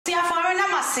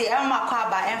Medasi Emma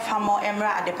Kwaba Enfamo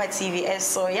Emra Adepa TV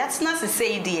so yatsna se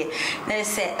say die na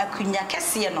se akunya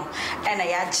kese no na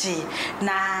yaji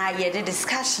na ye de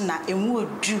discussion na emu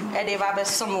odu e de ba be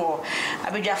somo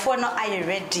abedwafo no aye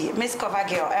ready Miss Cover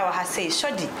Girl e wa ha say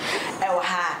shodi e wa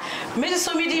ha me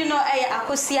so midi no e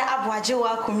akosia aboaje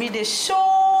wa komide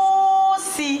show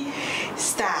si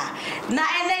star na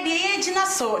ene de yegina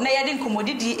so na ye de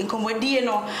nkomodie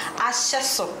no ahye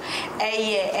so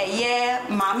eye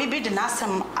maami bi de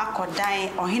nasem akodan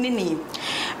ohene ni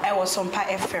e wo Sompa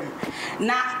FM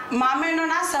na maami no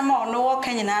nasem ono wo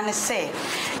kanyina ne se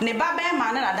ne baba e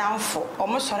ma na danfo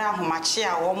omo sore ahomache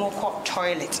a wo mo ko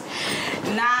toilet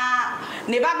na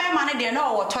ne baba e ma ne de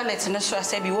na wo toilet ne so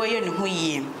ase bi wo ye ne ho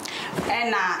yie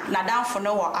na danfo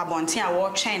no wo abonten a wo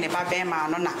twen ne baba e ma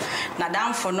no na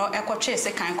danfo no ekotwe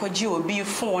se kan koji obi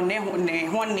fon ne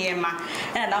ho niema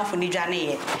na danfo ni dwane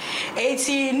ye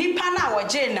eti nipa na wo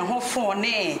je ne ho fon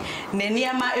ne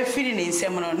niema efiri ne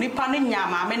nsem no nipa no nya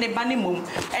maame ne ba ne mom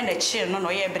na chi no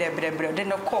ye brebre de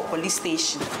no call police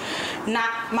station na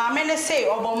maame ne say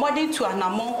obomodin to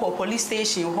anamon call police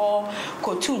station ho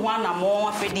ko tu ho anamon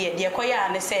afede de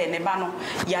koya ne say ne ba no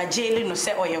ya jail no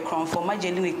say oye kronfo ma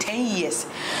jail ni 10 years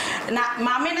na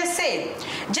maame ne say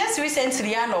just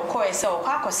recently ya no call say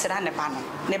akosira ne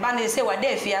ba no say wade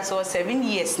afia so 7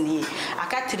 years ni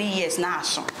aka 3 years na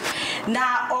aso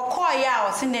na okoya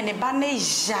o se ne ba ne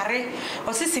jare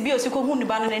o se sibi o se ko hu ne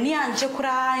ba no ni anje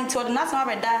kura nti o na sama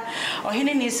beda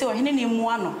ohene ni se ohene ni mu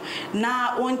ano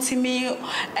na ontimi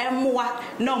emwa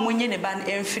na omunye ne ba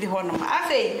emfiri ho no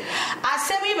afi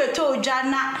asemi beto odwa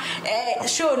na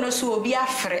show no so obi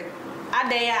afre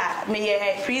adaya me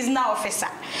prisoner officer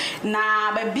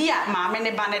na babia maame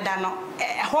ne ba ne da no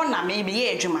ho na me be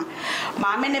ye adwuma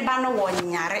maame ne ba no wo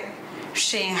nyare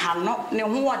hwen ha no ne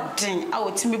ho odin a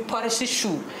otimi polish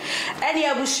shoe ene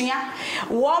abusua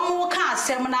wo mu ka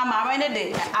asem na maame ne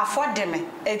de afode me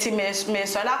eti me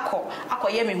so la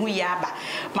akoye me hu ya aba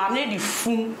maame ne di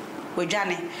fun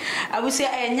wodwane abusia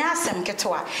enya asem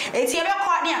ketwa eti ebe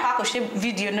kwa ne akakoshe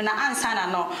video no na ansa na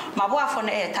no maboafo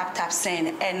no tap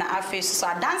sen na afi so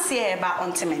dance e ba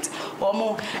ontiment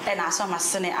omo na aso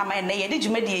masene ama na ye de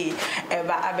dwumadie e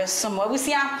ba abesom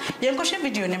abusia ye nkoshe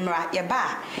video ne mra ye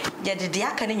ba ye de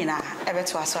aka ne nyina ebe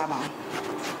to aso ama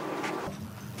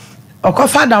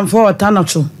okofa damfo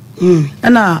otanoto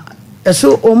na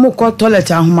eso omu ko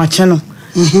toilet ahomache no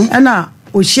na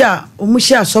oshia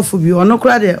omushia sofo bi ono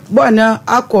kura de boy na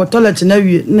akọ toilet na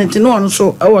wie nti no ono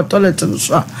so e wo toilet no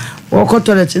so wo ko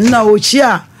toilet na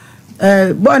oshia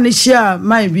boy na shia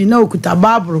mai bi na okuta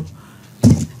babro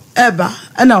eba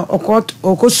na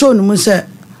okoso no mu se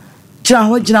gina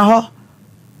ho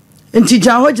nti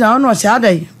gina ho no se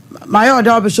adai ma ya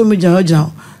oda obeso mu gina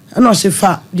ho no se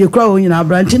fa de kura wo nyina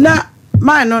abra nti na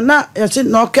mai no na yesi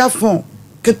no kafon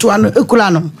ketua no ekula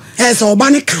no so oba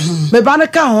ne ka ho me ba ne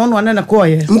ka ho no ne ko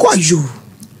ye mko ayo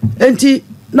enti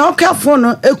na okafo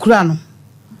no ekula no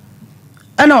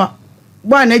ena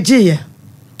gba na giye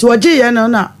to giye no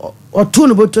na otu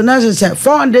no boto na se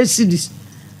 400 cedis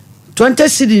 20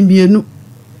 cedis bienu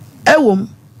ewom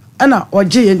ena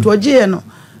ogiye nti ogiye no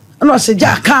ena se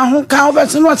ja ka ho be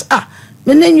se no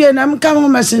me ne nwie na mka ho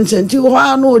mesense nti ho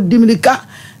a no odimlika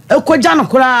ekoja no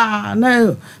kura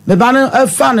na me ba no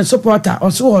fan supporter o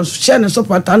so share no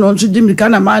supporter no nso dimika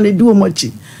na ma na di wo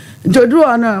mochi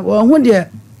ntoduro na wo hu de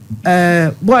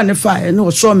boy ne fa no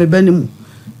so me banimu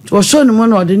to so no mo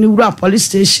no de ni wura police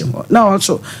station na o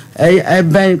so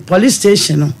ben police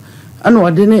station no ana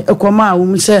o de ni ekoma wo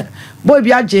mu se boy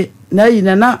bi age na yi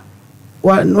na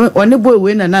woni boy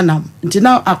we na nanam nti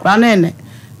na akra na ene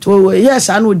to yes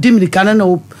ana o dimika na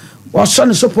o so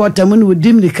no supporter mu no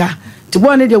dimika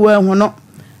tibo ne de wa hu no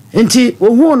nti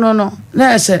ohu no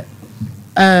na ese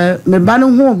me ba no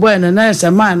hu boy na ese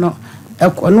man no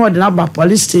no de na ba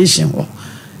police station ho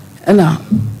na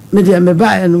me de me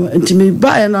ba no nti me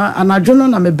ba no anadwo no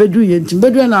na me bedu ye nti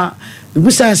bedu na me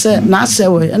busa se na ase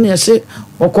we na ese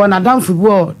okọ na danfo bi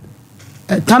o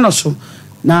tanoso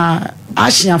na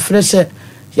ahia frese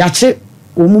ya che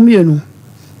omumienu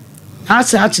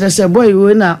ase a kire se boy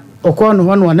we na okọ no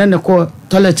ho no na ne ko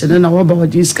toilet na wo ba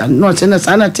wodi scan no se na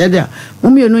sana tedia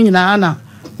mumienu nyina na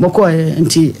moko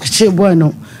nti che boy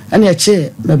no na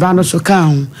che me ba no so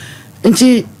kan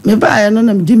nti me ba no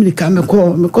na me dimilika me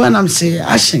ko na me se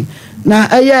ahyen na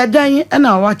eye dan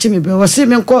na wa che me be wo se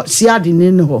me ko siade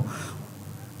ni ne ho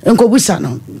enko busa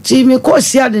no nti me ko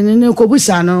siade ni ne ko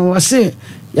busa no wo se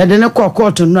ye de ne ko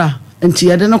court no a nti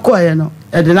ye de ne ko ye no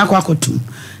ye de na kwa kotum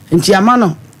nti ama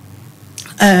no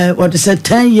what is it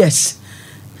 10 years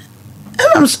and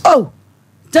I'm so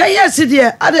 10 years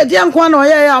dear ade dia nko na oye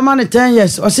ya ama 10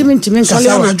 years o se mintimi nkasa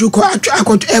so na juko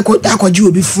akwaji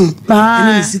obi fun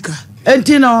eni sika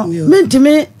enti no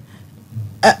mintimi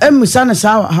emusa na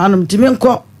sawa hanum timi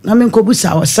nko na menko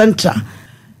busa wa central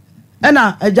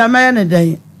ena ajamaye ne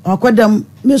dan akwadam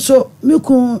meso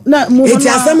meku na mu eti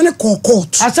asem ne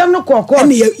court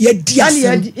eni ye di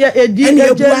asem eni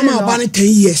ye bu ama oba ne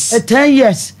 10 years 10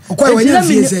 years okoy wanya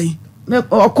fiese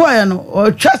okoy no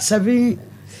o twa 7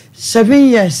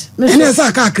 years eni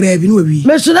asa ka akra bi no wi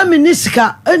meso na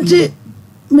minisika enti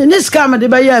minisika me de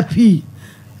ba ya pi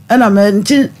ena me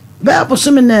enti ba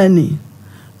boso me na ani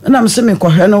ena me se me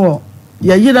kohwe no wo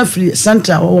ya yira free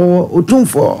center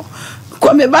otumfo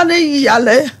ko me ba na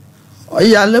yale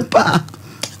oyale pa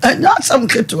anya sam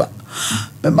ketwa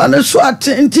me ba na so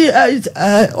atenti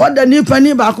oda ni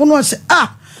pani ba ko no se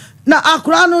na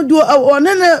akura no do one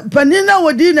ne pani na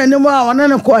wodi na nimu a one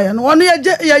ne koye no one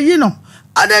ya yi no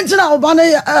adenti na oba na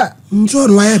njo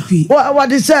no ya pi what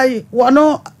they say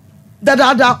wono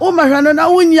dada o ma hwa no na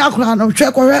wonyi akura no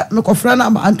hwe kohwe me kofra na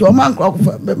ma anto o man kro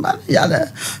kofa me ma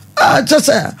yale just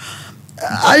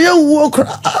ayewu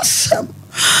okra asem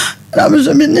na me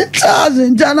so me ni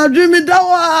tazin jana dream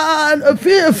dawa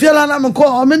feel na me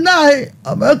ko me nai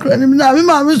abakra ni na me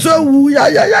ma me so wu ya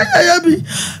bi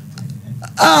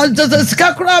just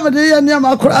skakra me de ya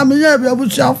ma kra me ya bi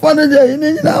abusu afo ne de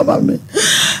ni na ma me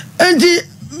enti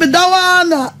me dawa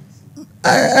na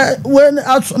when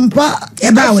Sompa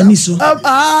eba wani so na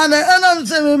enam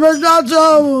se me beja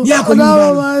to ya ko ni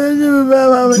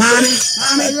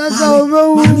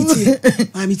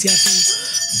mami ti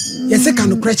asen yese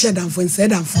kan kreche dan fo nse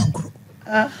dan fo agro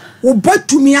wo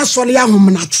batumi asole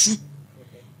ahomnachi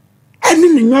eni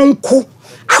ne nyonko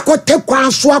akote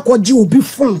kwa so akoji obi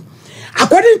fon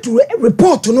according to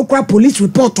report no kwa police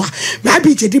report ma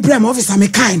bi je dibrem officer me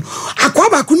kind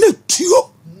akoba ko na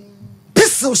tuo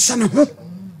pissel shana ho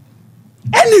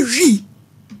eni wi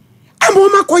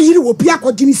amoma ko yiri wo bia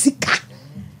ko dini sika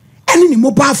eni ni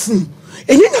mobile phone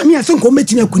eni na me asen ko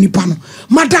metimi akunipa no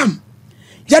madam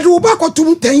yade wo ba ko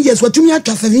tum 10 years watumi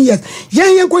atwa 7 years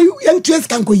yen ko yen tues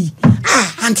kan ko yi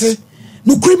ante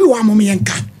no kribi wa mom yen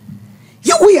ka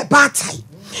ye wo ye batai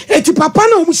eti papa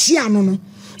na omu hia no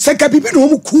se ka bibi no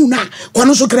omu ku na ko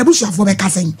no so krabu suafo be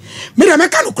kasen me de me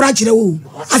ka no kra kire wo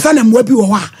asa na mwa bi wo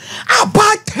ha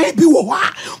abatai bi wo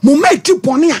ha mo meti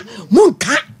pone a mo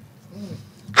nka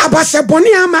abase bone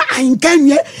ama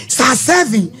ankanwe sa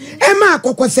 7 e ma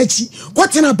akokosachi ko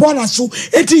tena bola so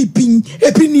eti pin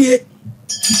epinie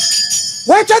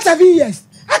wait 7 years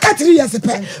aka 3 years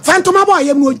pe fantoma boy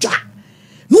yem no twa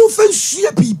no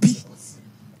fansuye bibi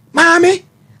maame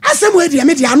asemu edi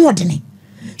me dia no odene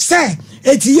se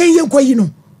eti yen koyi no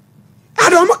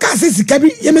ado mo ka se sika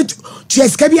bi yemetu tu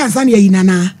sika bi ansa na yina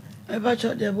na e ba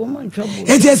cho de bo mo ntwabo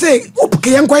eti se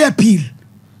opuke yen koya pil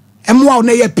emwa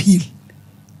na ya pil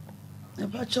e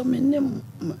ba cho menim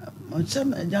mo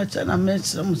chama ja chana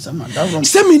mesem sama dawo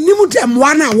se menim de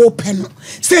emwa na wo pe no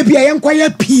se bia yen koya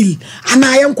pil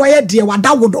ana yen koya de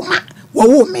wadawodoma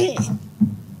wo me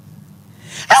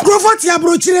engrofoti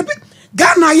abrochire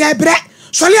Ghana ya bre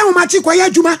sole ya machi kwa ya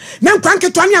juma na nkwanke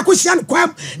to ani akosia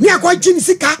kwa ni akwaji ni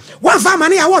sika wa fa ma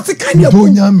na ya wo sika ni do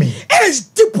nyame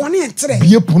tiponi entre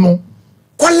bie puno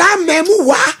kola memu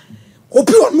wa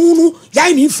obi onunu ya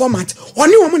ni informant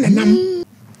oni wo mo nanam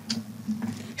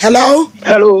hello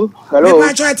me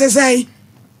pa cho ate say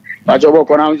pa cho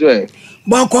boko na nzo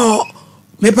boko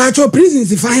me pa cho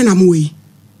prisons fa na mo yi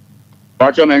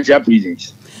pa cho men ja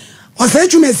prisons o se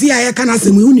chume si ya kana se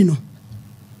mu uni no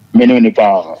Meni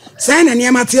pa. Say na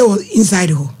niam atio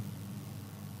inside ho.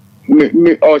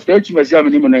 Me o stage me sia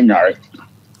meni mo na nyare.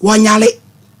 Wo nyale.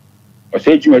 O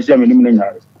stage me sia meni mo na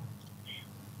nyare.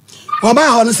 Oba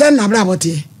ho no say na bra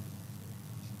bote.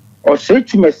 O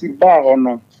stage me si ba ho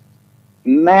no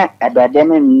na abrabo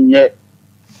no nye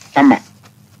ama.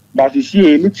 Ba si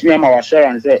sie mi timi ama wa share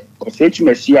and say o stage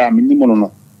me sia meni mo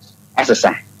no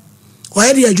asesa. O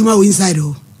e di adwuma wo inside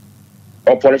ho.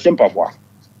 O police mpabwa.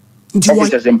 Nti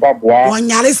won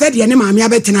nyare said ye ne maame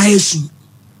abetena ha esu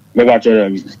me ba chere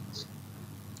mi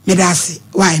me dase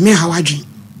why me ha wadwen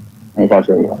me ba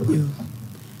chere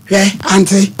hwe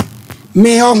ante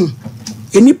me on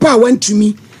enipa want to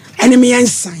me enemy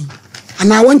ensign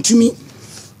and I want to me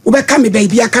wo be ka me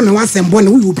baby aka me wasembo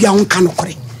na wo obi a won ka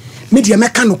nokore me de me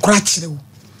ka nokora kire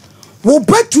wo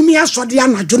batu me asode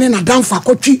anadwone na danfa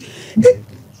kotwi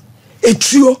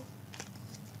etuo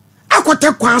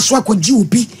akote kwanso akoji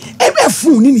obi ebe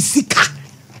fun ni sika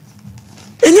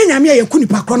enye nyame ya yakuni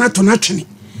pakro na to na twene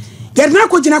yede na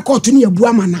akogina court ni yabu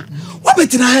amana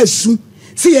wabetina ha asu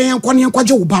si yen kwone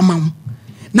nkwaje obama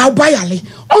na obayale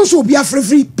onso obi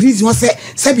afrefri prison o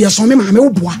se bia so me maame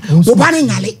oboa oba ne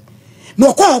nyale na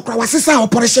okwa wasesa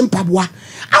operation paboa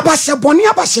abahye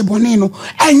bone no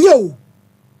enye o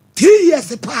 3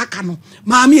 years pa aka no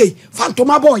maame e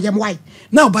fantoma boy yem wai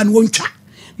na oba no wontwa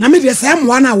na me de se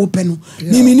moa na wo pe no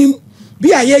miminim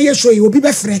bi ayeye so yi obi be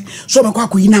frɛ so be kwa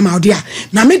koyi na ma ode a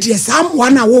na me de se moa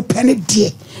na wo pe ne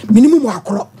de minimum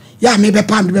akoro ya me be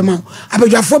pam be ma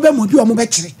abadwafo be mo bi o mo be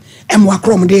kire emo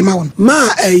akoro mo de ma won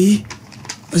ma ayi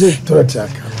toilet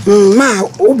aka ma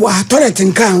oboa toilet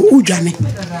nkan udwane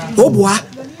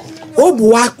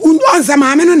oboa unza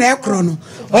ma me no na ekoro no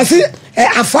o se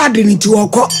afade ni ti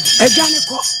okọ adwane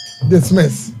ko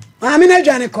dismiss ma me na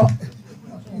adwane ko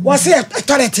wo se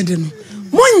toilet de no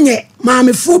monye ma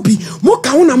me fobi mo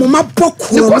ka wona mo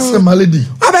maboko no what's the malady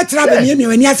abetra be me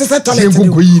wani asese toilet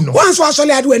no wanso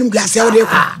asole ade wani mgase wo de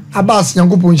ko abas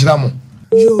nyankopon hira mo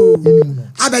yo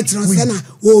abetra se na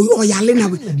o yale na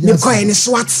me ko ene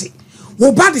swatse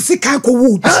wo ba de sika ko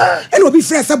wood ene obi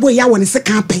frɛ sɛ boy ya woni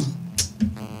sika pen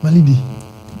malady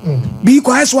bi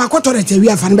ko eso akotoret wi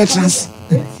afan be trans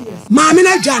maami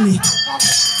na jani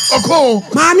oko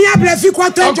maami abrefi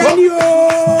kwato jani o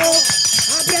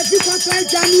abrefi kwato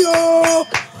jani o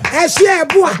esi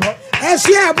ebu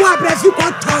abrefi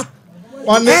kwato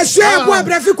esi ebu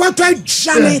abrefi kwato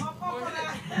jani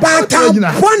bata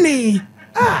boni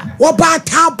wo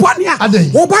bata boni a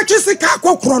wo ba twesika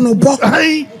kokoro no bo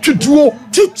ai tutuo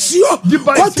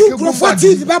ko tu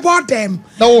crofati be bo dem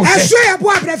esi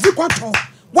ebu abrefi kwato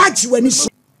waji wani so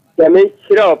Yami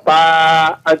shiro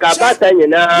pa anka bata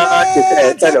nyina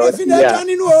tete no ya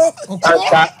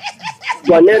anka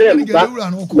bonere mba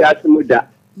ya smuda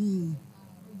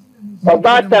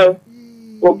obata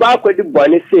oba ko di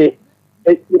boni se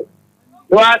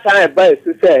wa sa e ba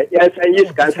su se ya san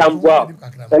yis kan sambo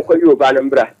san ko yoba no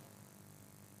mbra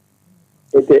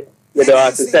ete me do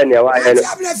asu se ne wa ya no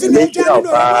me shiro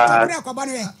pa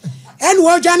en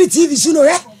wo jani tv suno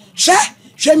ye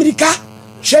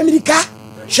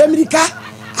Shemirika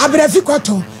abrefi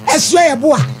kwato esu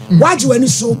ebo a waji wani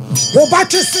so wo ba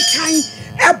twese kan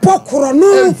ebo koro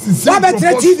no wa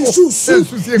betre tv su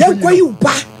ye koyi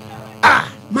uba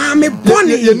ma me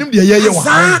boni ye nim de ye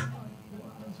wa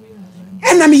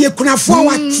ena me ye kunafo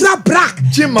wa tra black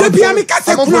de bia me ka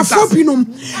se kunafo binom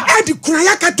e di kuna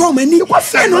ya ka to mani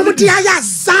ena mo de aya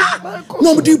za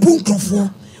no mo di bu nkrofo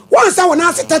won sa wona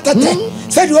ase tetete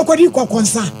se di okodi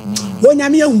kokonsa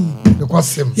wonyame ehu de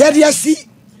kwasem ye de asi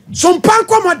Sompa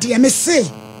komode me se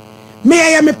me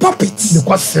ya me puppet de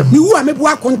kwasem ni wu a me bu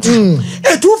akonta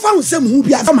etu fa nsem hu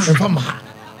bia fama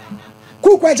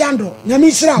ku kwa jando nyame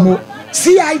hira wo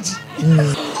CID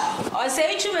o se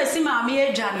ichu me si ma me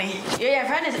adwane ye ye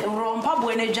fa ne rompa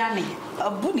bo ne adwane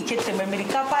abu ni kete me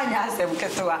America pa nya asem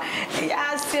ketewa ya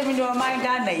asem ni o man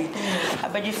Ghana yi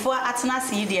abadifo atena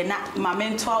se yi de na ma me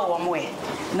nto awo mo e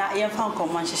na ye fa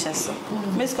nkomo nhyehyɛ so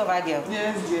Miss Cover girl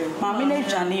yes dear ma me ne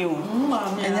adwane o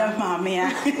enya ma me ya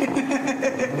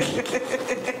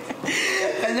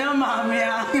enya ma me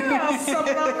ya so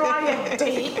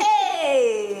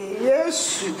hey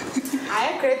yes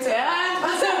I create who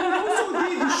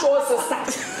did the show sister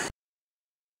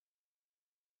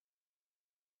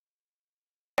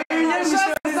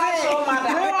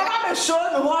show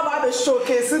no what about the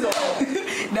showcase no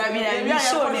that be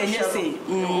show na yesi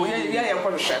yeah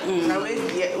concept na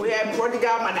we are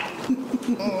prodigal mother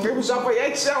we was up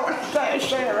here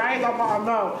share right about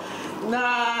now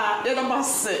na the number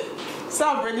 6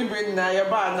 so bring na ya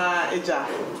ba na eja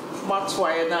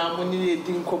matwa ya na mo ni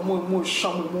edi nkomo mu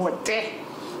shom mu de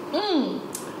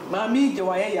mami je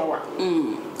wa ya wa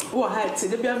wo ha ti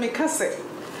de bia me kase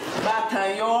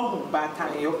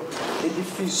batayo edi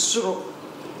fisuro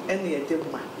ene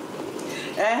edema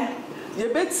ye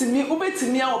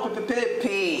ubetimi a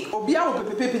opepepepe obi a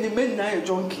opepepepe ni men na ye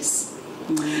junkies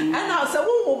ana se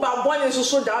wo ba bone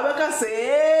so da be ka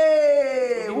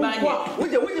se wo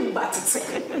je mbatete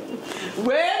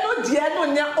we no die no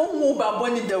nya owo ba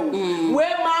bone da wo we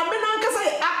ma me na nka se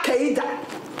akaida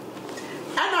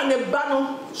ana ne ba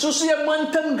no so ye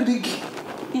montam grigi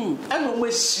eno mo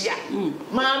hia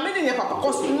ma me ne papa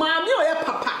cause ma me o ye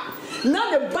papa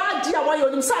na the bad dia wa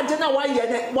yonim sa je na wa ye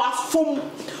ne wa fom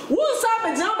won sa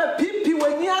me jina be pipi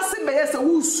wani ase be yesa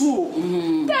wo suo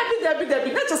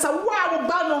David na chesa wa wo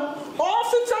ba no o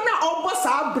fita na o bo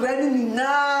sa bra ni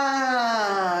na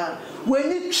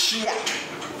wani twia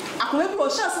akole bi o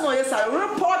sha se no yesa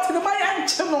report ne ba ya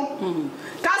nche no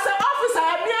ka se officer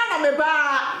ya bia na me ba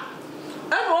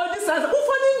and all this as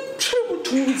ufani tribute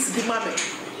 2 weeks di mame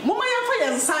mama ya fa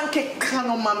ya nsanke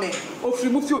kano mame ofri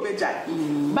mu fi obejai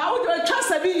ba wo do twa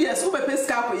 7 years wo be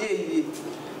peska ko ye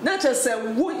na che se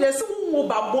wo yes wo wo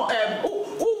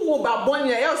ba bon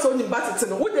ya so ni batete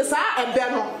no wo de sa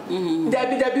ebe no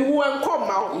dabi wo enkom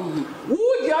ma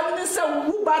wo di anu ni se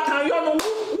wo batan yo no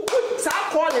wo sa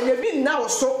call na bi na wo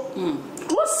so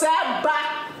wo sa ba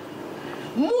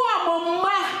mu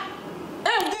amoma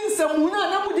endin se mu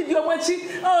na mu di omachi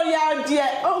oh ya de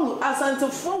oh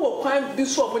asantefo wo kwan bi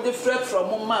so mo de frɛ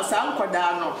mo ma sa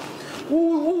nkoda no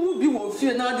wo bi wo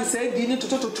fie na de say di ni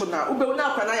totototo na wo be wo na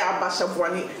akwana ya abasha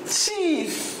boani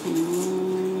chief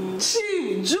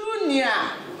junior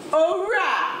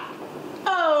ora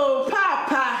oh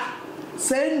papa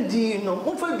sendi no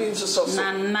wo fa bi nso so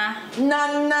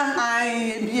nana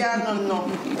ai bia no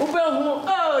wo be hu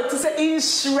oh to say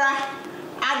insura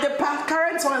adepa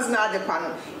current ones na adepa no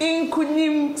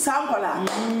inkunim sankola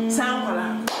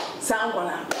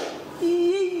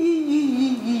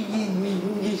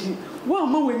wa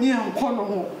ma wani anko no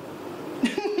ho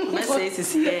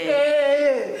message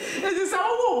it is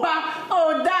all ba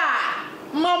oh da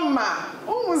mama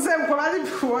o se nkola di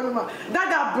biwo no ma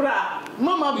dada bra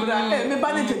mama bra me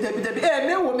ba ne debi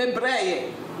me wo me bra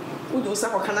ye o do sa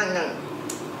ko kana ngan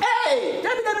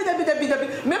debi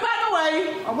me ba no wai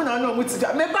omo na no muti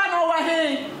me ba no wa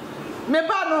he me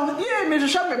ba no ye me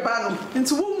hwehwe me ba no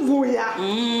nti wo mvo ya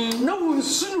na wo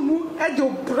sunu mu e do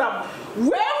bra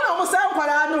we no mo se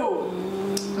nkola no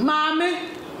mame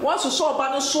what's so ba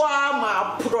no so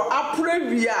ama apro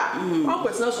wi a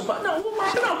akwesina so ba na wo ma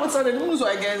na akwesina ni muzo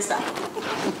against that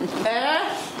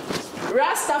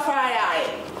Rastafari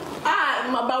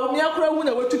ma ba wo mi akura wu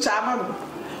na watu cha ama no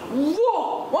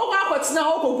wo akwesina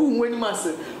ho kogu nwani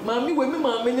mase mami we mi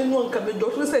mame ni no nka me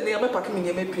do so ne ya me pak me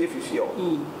ne me pie fifio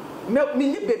me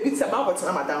ni baby ta ma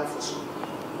akwesina madam fo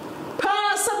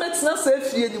pa sa betina sa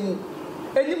fie ni mu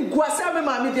enim guasa me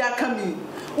mame di aka mi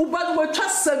ubadu we twa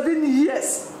 7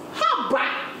 years haba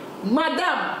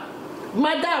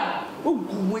madam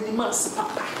ogumweni mas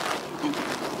papa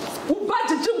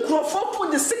ubadu jinkrofo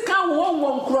pu de sika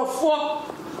won krofo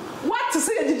what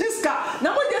say the diska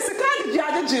na mo de sika de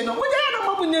ajeje no mo de na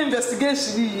mo bu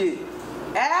investigation ye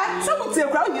so mo te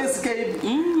kwa ye sika yi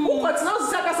wo kwatina so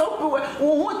saka so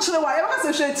wo ho kire wa ye ba se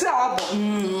hwe tira wa bo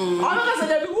ono ka se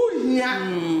da bi wo hia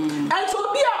and so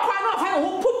bi akwa na fa ho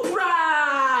popra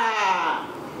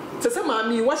sese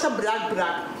mami washa black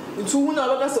ntu wuna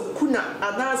baka se kuna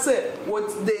anase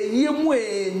what the yemu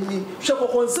eni hwe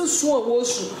kokonse su a wo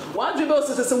su wadwe be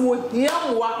sese wo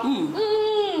hiamwa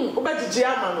obagije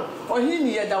ama no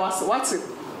ohini ye da wase wate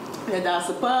ye da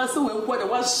se pa se we nko de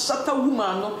wa shata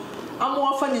woman no amo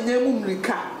afa nyanyemu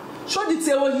mrika so di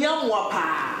te wo hiamwa pa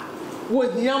wo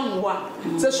hiamwa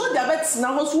se so dia betina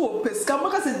ho so wo pesika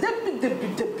maka se debi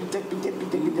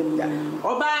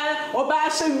oba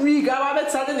shewi ga wa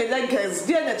betade ne legs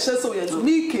die na chese o yezu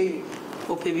mike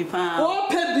opebi pa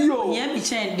opebi o nya bi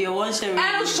chen de won shewi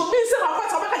and so bi se ma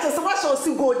kwata maka chese ma so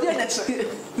si go die na chese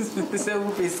se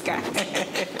wo pesika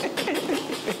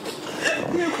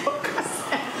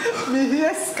mi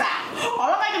yeska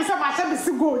ola ma ki se ma se bi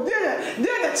si go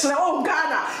die na chese o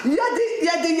Ghana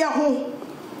yedi ye ho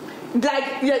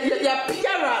like your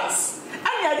appearance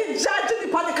and you judge the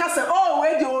podcast say oh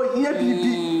where do you hear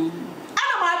bibi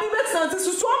ana ma bi bet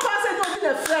sense so pass say no be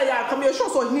the fair ya come you show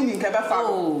so hini nke be fa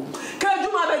ka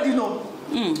djuma be di no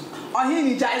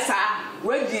ohini jaisa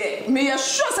we die me you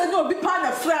sure say no be pa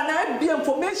na fair na be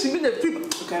information be na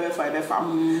trip ka be fa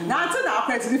na ante na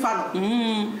akwet di fa no e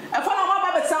fa na ma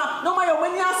ba beta no ma yo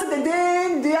mani ase de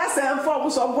den de ase enfo bu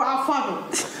so go afa no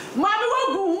ma mi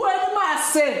wo gu hu ani ma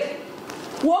say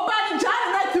wo ba ni jana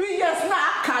na 3 years na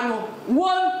aka no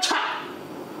won twa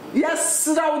yes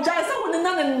na wo jai say wo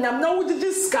na na wo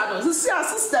didi ska no so see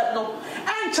system no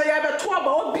enche ya be to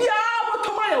aba obia wo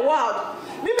to my world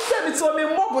mi say mi to me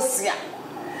mobosia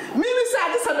mi say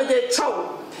ade say me de chawo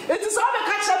it is all the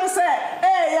catch me say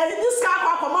ya didi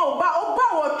ska kwa ma oba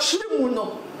wo twiri mu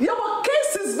no ye wo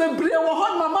cases be bre wo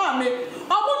hon mama me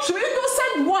omo twiri do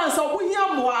send once obo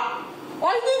hiamoa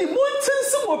Oni ni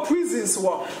mountains or prisons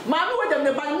wo. Mama we dem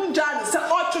ne ban munja say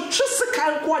otwetwe sika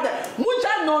nko de.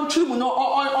 Munja no ntwimu no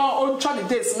on twa the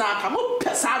days na aka mo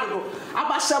pesa do.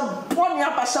 Abasha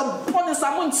boni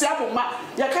sa mo ntia boma.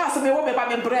 Ya ka se me wo be ba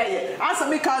me breye. Asa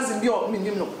me cousin bi o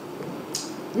minim no.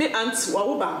 Me auntie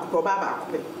wo ba ko ba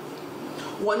ko.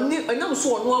 Woni anyam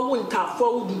so ono awu ntafo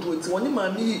awu dudu enti woni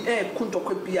mami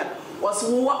kuntokwa bia. Was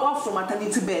wo from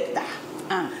maternity bed da.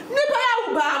 Nipa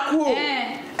ya ba ko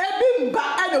ebi mba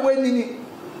ene wanini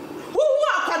wo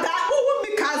akwada wo mi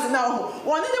kazi na ho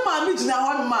woni ni ma mi gina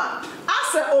ho ma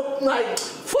ase like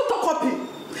photocopy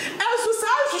enso sa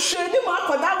hwehwe ni ma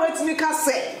akwada wetimi ka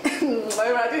se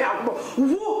already have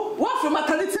what from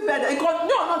maternity bed because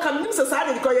no come nim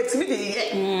society because you me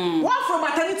dey what from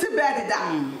maternity bed da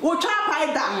wo twa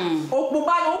pai da o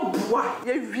buba no bua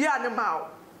ye wi animal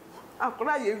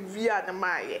akora ye wi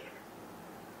animal ye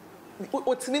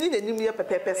o timi ni nanim ye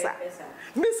pepepe sa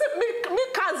me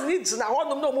cars ni gina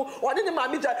honom no mu oni ni ma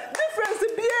mi ja difference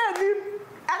bi anim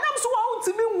anam so wa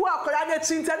timi wu akora na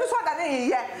chinta ni so da na ye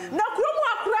na kromu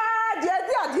akora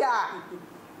dia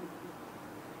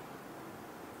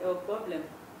no problem.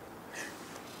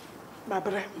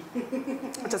 Babre.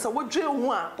 Just what dream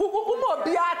one. Who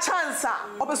be a chance?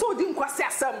 Obeso di nkwase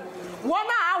asem.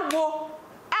 Wona awo.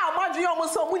 A madwe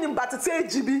almost so munim but say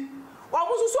GB.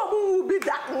 Almost so mu bi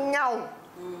da nyaw.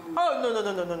 Oh no.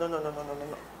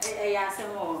 Eh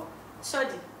asem o.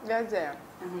 Shodi. Yes there.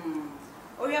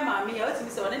 Oya mami ya otimi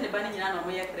se one ne ba ni nyina na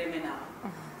mo ye criminal.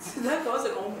 Like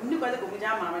also ni kwale ko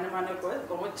mja mama ne ma ne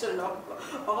ko mo chilo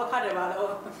o ka de ba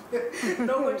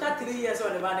no go chat 3 years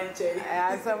on the ba ne che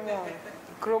asamo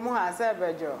kromo ha se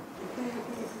bejo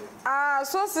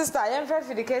so sister yen fa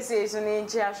fi the case is ni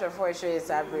nchi ahwefo ehwe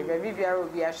sabre ba bibia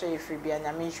obi ahwe efri bia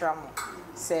nyame nhwa mo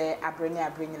se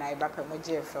abreni na iba pa mo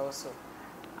je fe so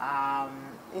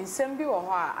insem bi wo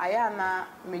ho a aya na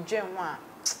medwen ho a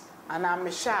ana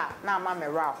mehwa na ama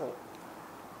mera ho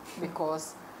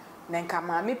because nenka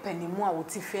maami panimu a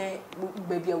wotife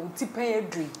baby a wotipe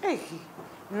adri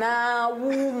na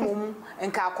wu mum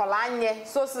enka akola anye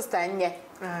so sister anye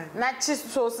na chi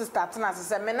so sister tena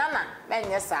se me nana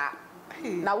enye saa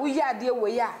na wo ya de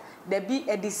we ya da bi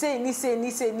edise ni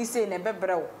ne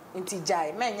bebrew nti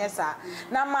jai me enye saa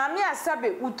na maami asabe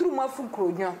uturu mafu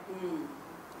kronyo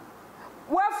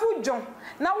wafu jon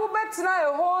na wo betena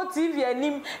a whole TV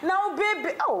anim na wo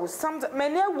baby some me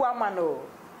na wu amano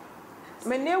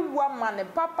mene wu amane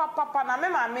papa na me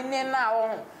ma mene na wo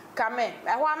kame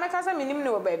ehwo ameka se minim ne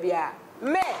wo ba bia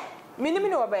minim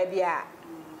ne wo ba bia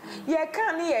ye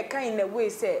kan in a way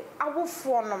say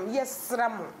awofo nom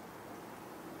yesram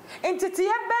entiti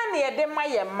ye ben ye de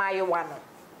maye mayewa no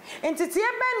entiti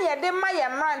ye ben ye de maye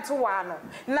mrante wa no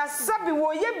na sabi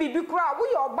wo ye bibi kura wo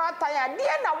ye obatan ya de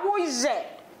na wo je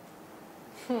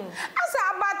asa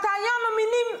abatan ya no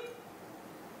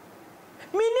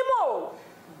minimo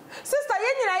sister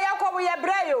yenyina yakwo ye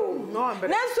brayo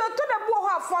na so to de bo ho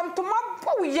afam to ma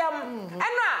bo yam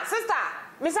ena sister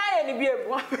misaye ni biem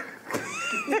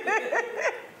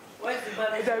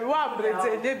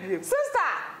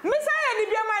sister misaye ni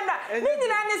biem anda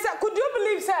yenyina ni say could you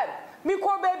believe said me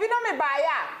ko baby na me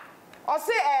baaya o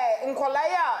say nkola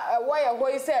ya wo ye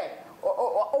ho say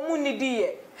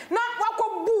omunidi na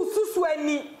wakọ bu susu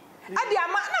ani ade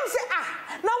ama na say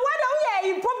na wada wo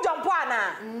ye pop jump ana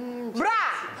bra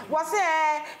wo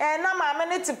say na ma me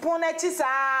ne tipon na chi sa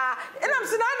na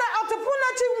say na otopon na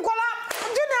chi nkola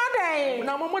juni adan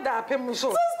na momo da apem so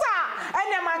sister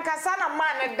ene man kasa na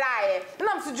man die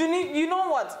na say juni you know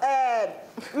what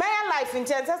my life in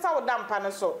chance wo dampa no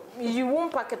so you won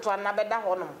packet one na beda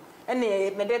ho no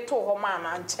ene me de to ho man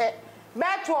na nche be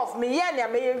 12 me ye na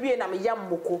me ye wie na me yam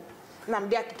moko na me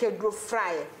de akeke dro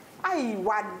fry ai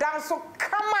wa dan so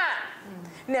kama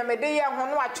na me de ye ho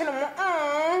no atwene mo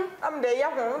am de ye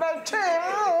ho na twe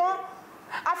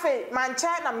afi manche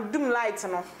na me dum light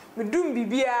no me dum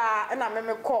bibia na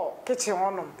me call kitchen ho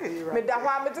no me da ho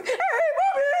am hey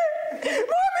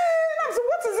mommy I'm so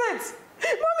what is it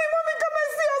mommy come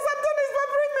and see or something is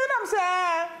bothering me I'm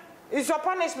saying it's your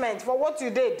punishment for what you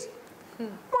did.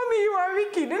 Mommy, you are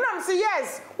wicked. And I'm saying,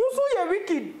 yes. Who's so you're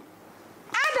wicked?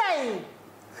 Aday.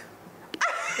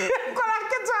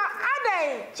 Aday.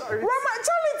 Roma,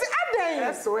 Charlie,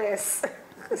 Aday. SOS.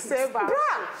 Save her.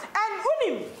 Bra. And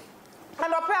unim.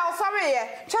 And up here, sorry,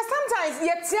 just sometimes,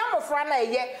 yet, Siamo Frana,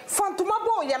 ye,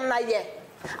 Fantumabo, yam na ye.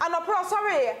 And up here,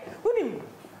 sorry, unim.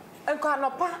 And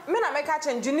Kanopa, men I make a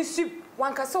change in soup.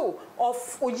 One castle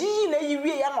of Oji,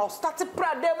 ye, and I'll start a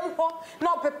pradem.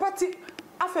 Now, Pepati.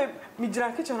 Afe mi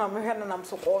jira kitchen na me hena nam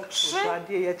so ko twa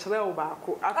de ye kire o ba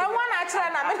ko afa wana kire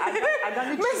na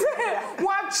me say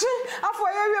watch afo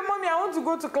ye mommy I want to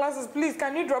go to classes please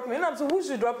can you drop me and I'm so who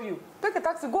should drop you take a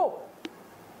taxi go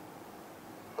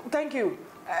thank you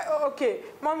okay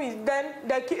mommy then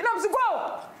the kid and I'm so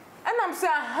go and I'm say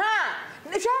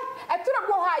etura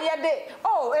bo ha ye de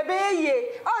ebeye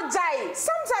jai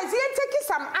sometimes you take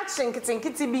some action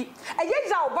kiti bi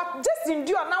eyeja but just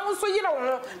endure na wo so yire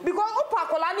wo because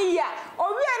opakola ni ya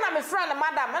owi na me friend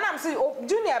madam and I'm say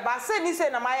junior ba say ni say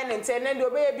na maye ne nte ne de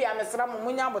obeye bi amesra mo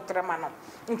munya botre ma no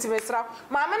nti mesra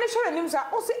ma me ne hwe nim sa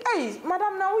o say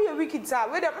madam na wo ye wicked sa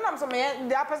we dem na me say me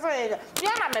the person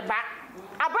ya na me ba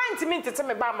abantu mi ntete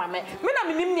me ba ma me na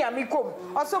me nim ni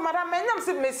amikom also madam me nyam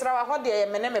se mesra wa ho de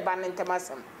me ne me ba ne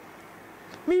ntemasem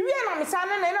me wie na me sa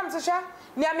na na me se hwe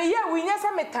nia me ye wi nya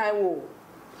se me tan wo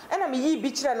and I'm ye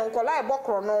beach and Uncola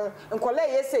Bokrono and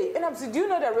Cola say and I'm do you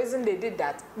know the reason they did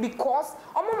that? Because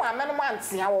my man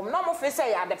wants now no face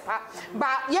at the park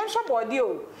but young shop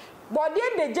body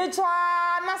the judge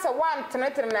was a one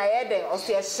tonight and I had or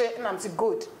say a shit and I'm so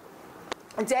good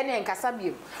and Jenny and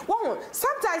Casabi.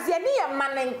 Sometimes you need a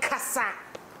man in Casa.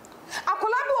 A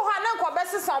collabo Hana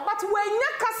best sound, but when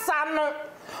you Casano,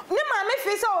 no mammy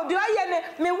face or do I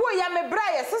me wo ya me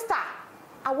bra sister?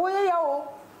 I wo ya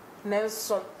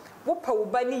Nelson. Wopa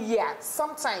ubani ya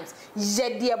sometimes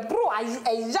je de bro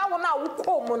aja wona wo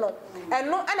kom no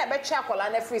eno na be twa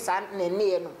akola na free sa na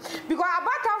ne no because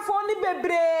abaka fo ni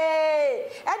bebre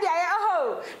e de aye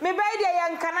oh me be de ya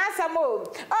nkana asam oh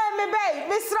me be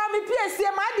me sra me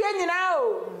piesie ma de nyina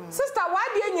oh sister wa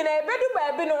de nyina e bedu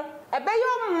ba bi no e be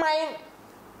yo man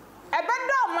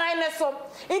ebendo mine so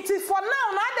it is for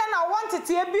now na then I want it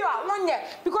to be a wonye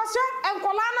because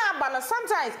enkola na aba no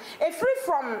sometimes a free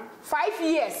from 5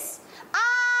 years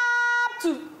up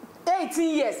to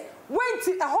 18 years wait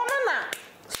a hono na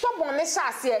stop on me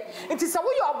shase it is a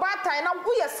we your bad time na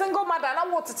we a single mother na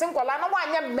what to enkola na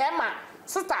wanye mema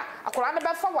sister akola na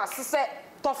be fa wasese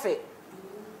tofe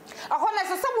a hono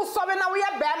se wo so be na we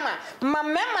ya bema ma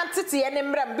mema tete ye ne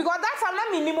mrem because that's am na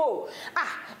minimo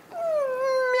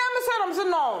I'm so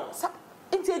no.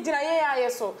 Into Ejina ye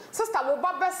so. Sister wo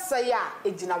baba say ya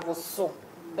Ejina wo so.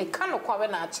 E kan no kwa we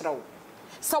na akere wo.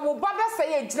 So wo baba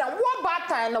say ya Ejina wo ba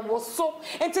tan na wo so.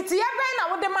 Entete ye ben na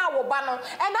wo de ma wo ba no.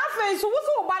 And afen so wo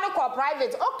so wo ba no ko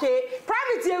private. Okay,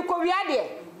 private ye ko wi ade.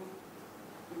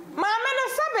 Mama no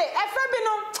sabe e fa bi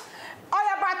no.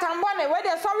 Oya ba tan bo ne we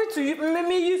dey sorry to you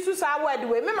me use sa word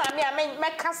we. Me mama me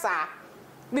kasa.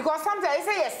 Because sometimes I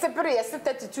say yes, separate yes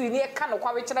 32 in here can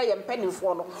kwa we kira yem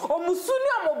penifo no. Omusuni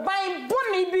omoban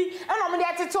boni bi na omo de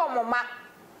atete omoma.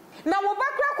 Na wo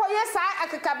bakra kwa yes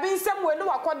akaka binsem we no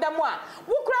wakoda mu a.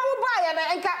 Wo kura wo ba ya na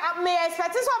enka me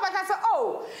expect so obaka say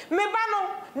oh, me ba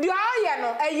no de aye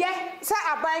no eye say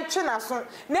aban twe na so.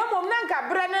 Na mom na nka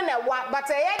bre ne na wa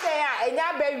but eye den a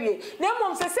enya ba wie. Na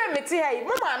mom se meti hai,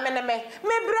 mo ma me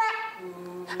bre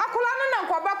akola no na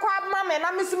nkwa kwa mama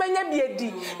na mesumanya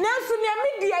biedi nanso ne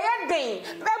media ya den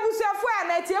abusuafo a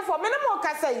na tiefo me no mo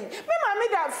kasa yi me mama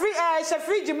da free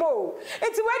fridge mo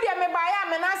enti we dia me ba ya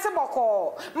me na se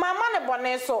boko mama ne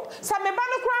bone so sa me ba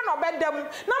no kura no bedam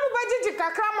na mo bagigi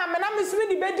kakra mama na mesumi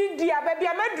di bedi dia ba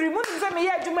bia madri mu se me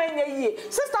ya adwuma nya yie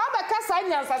sister oba kasa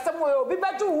nyansa se mo obi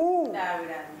bedu hu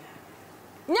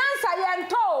nyansa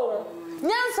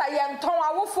yento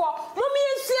awofo mo mi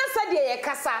ensua sa de ye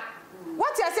kasa.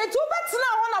 What I say, 2 bets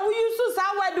now, we use to say,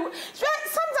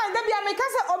 sometimes they be a make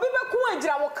us or be back when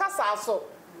I will cast so.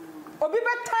 Or be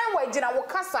back time where I will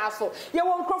cast so. You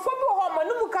won't conform home and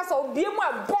no cast or be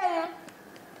my bone.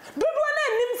 Do one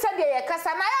name said the Casa,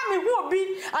 and I am who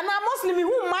be, and I mostly me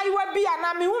whom my will be, and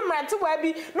I am whom ran to where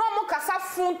be, no more Casa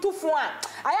phone to phone.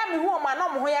 I am whom I know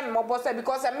who I am more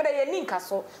because I made a link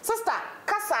castle. Sister,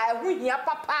 Casa, who here,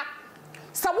 papa.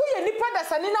 So we nipa da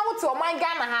sani na wote o man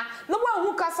Ghana ha no wa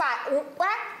hu kasa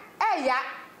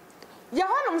ya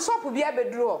honom shop bi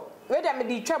abedro we da me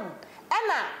di twam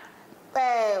ena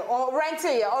o rent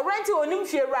onim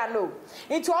fie ra no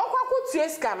into okwaku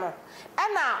tueska no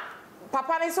ena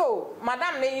papa ne so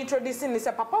madam ne introduce ni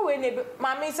se papa we ne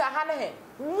mama se ha ne he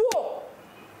wo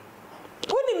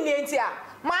unim ne ntia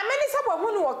mama ne se bo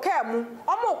hu no wo ka mu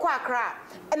omo kwa akra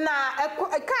na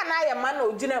ka na ya ma na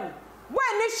oginam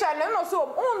when ni shane no so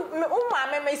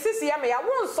mama me sisi ya me ya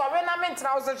won sore na me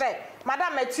ntra wo se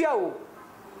madam atua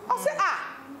o say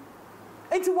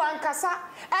enti wan kasa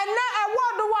ena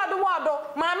word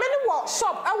mama ni wo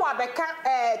shop e wa beka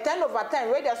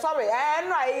 10/10 we dey sorry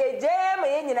no ayeje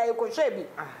me nyina ye ko hwe bi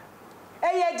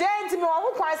eyeje enti me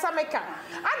wo kwan sa meka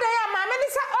adan ya mama ni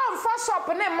sa on fa shop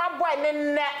ne maboy ne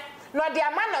nne no de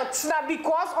amana tuna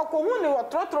because okohu ni wo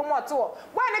trotro mo ate wo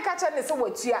boy ne ka che ne se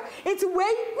watua enti we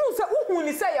hu se uhu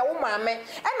ni se ye wo mama e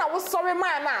na wo sorry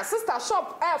man na sister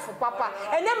shop f papa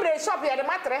enyemre shop ye de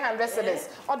ma 300 cedis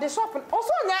or the shop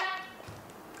also nya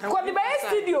ko di ba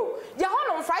studio ya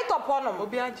hono fight up hono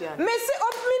obi agia me se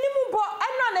minimum bo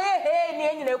eno na he ni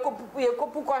enyina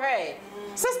ekopu ko he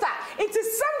sister it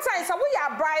is sometimes we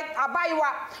are bright abaiwa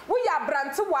we are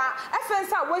brantewa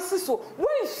efensa wesiso we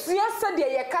nsua se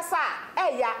de ye kasa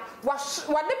eya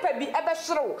wa de pa bi ebe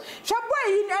hyerew hwebo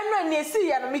yi eno na esi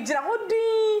ye no me gira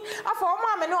hodin afa o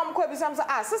ma me ne om ko bi sam say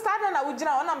sister ada na wo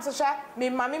gira onam se hwa me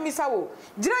mame misa wo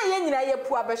gira ye nyina ye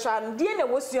pu abehwa no de na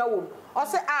wosua wo o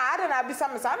say ada na bi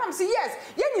sam say onam say yes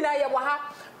ye nyina ye wo ha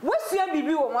wosua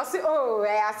bibi wo mo say oh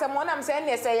asem onam say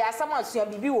ne say asem asua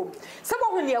bibi wo se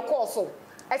bo hu ne e ko so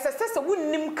esese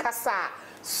wunnim kasa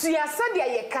Siasa dia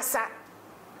ye kasa.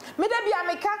 Me da bia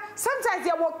meka sometimes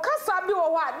ya wo kasa bi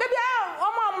wo ha. Da bia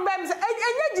omo mbem se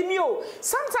enye jimi o.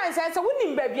 Sometimes I say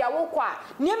wonim ba bia wo kwa.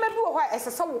 Niema bi wo ha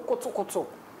esesa wo kotokoto.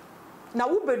 Na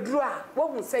wo beduru a wo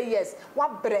hu say yes, wa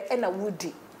bre e na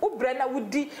wudi. Wo bre na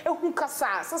wudi ehu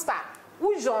kasa sister.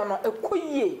 Wo jono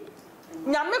ekoyie.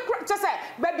 Nyame kra say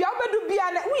ba bia wo bedu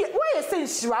bia na wo ye se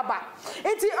nhira ba.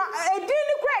 Enti edin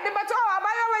ni kra de beto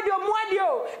abayo we de omuade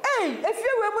o.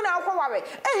 Efie we mu na akwa wawe.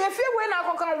 Efie we na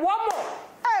akwa wo mo.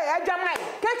 Ajamai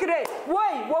kekire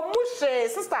woi wo mushe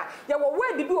sister ya wo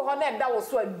we bi ho na da wo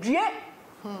so adue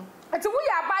ati wo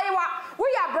ya bayewa wo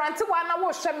ya brante wa na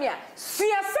wo hwem ya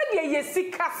suasa de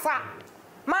yesi kasa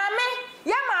maame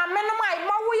ya maame no mai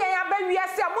mo wo ya ba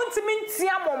wiase a muntimi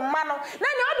ntia mo mma no na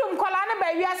ne odum kola ne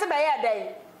ba wiase ba ya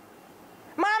dai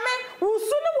maame wo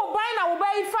su ne wo ban na wo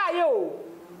ba ifa ye o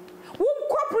wo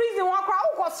ko prison wa kwa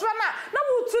wo ko sra na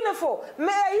wo tu ne fo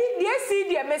me yi de si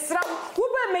de mesra wo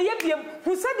ba me ye biem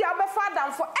hu se de abefa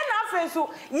adamfo e na afen so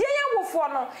ye wo fo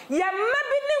no ye ma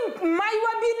bi ne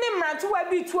maiwa bi ne mranto wa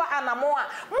bi tu anamo a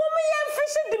mo me ye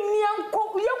mfishi dim ne ye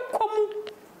komu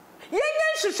ye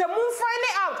nyen hwehwe mu find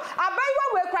out abaiwa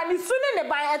we kwa ni su ne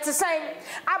ban etesen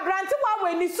abrante wa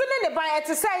we ni su ne ban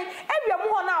etesen ewia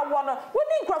mu ho na awo no wo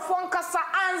ni nkrofo nkasa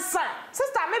ansa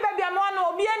sister me ba bia no na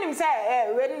obi anim se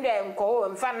we ndɛ nko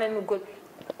mfa ne no go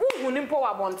uhu ni mpo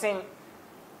wa bonten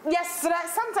yes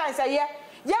sometimes ye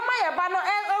ma ye ba no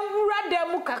enwura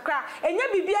dem kakra enya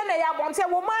bibia na ya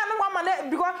bonten wo ma no wa na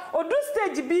because odu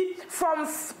stage bi from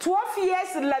 12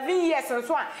 years 11 years and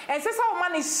so on and say wo ma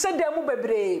ni sedem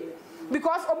bebre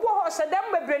because obo ho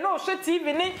sedem bebre no hwe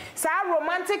TV ni sa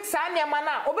romantic sa niam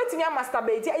na obetimi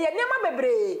masturbate ye niam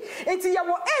bebre enti ye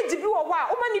wo age bi wo a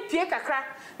wo ma ni pie kakra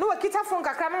no wa kita phone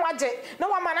kakra no waje na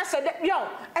wa ma na sedem yo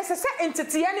esese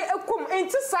entete ye ni ekum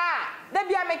enti sa da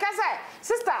bia me ka say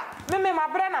sister me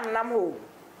mabre nam ho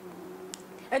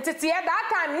entete ye that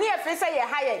time ni efe say ye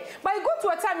high but go to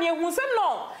a time ye hu say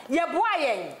no ye boa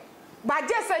yen ba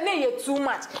je say na ye too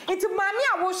much enti mami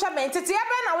a wo hwe me entete ye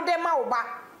be na wo de ma wo ba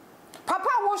papa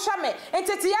wo hwa me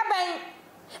entete ya ben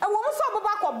e wo mu so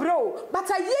boba ko bro but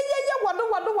ye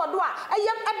wodo a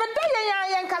eye ebeda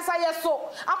ye nkasa ye so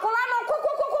akola no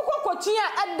kokokokoko chia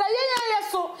eda ye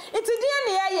so itidie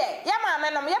ne ye ya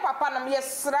maame nom ye papa nom ye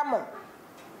sramo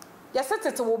ye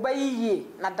setete wo ba yiye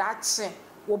na daache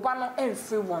wo ba no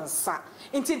emfri wonsa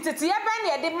entete ya ben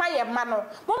ye de ma ye ma no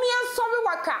mom ye nsowe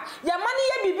waka ye ma ne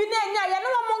ye bibi na enya ye ne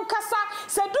wo nkasa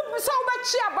se du so wo ba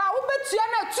chia ba wo betua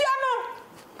na tua no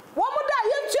womu da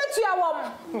ye tuatua wom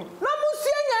no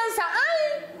musie nyansa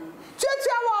ai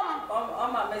tuatua wom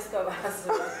ama meska baso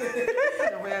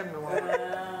no ya me wa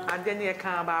ade ne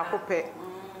kan ba akopɛ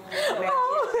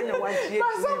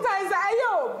but sometimes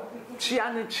ayo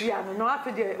tua no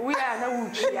afi de we are na wu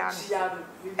tua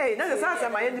eh na se sa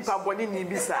ma ye nipa boni ni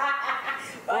bisa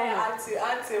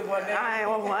anti boni ai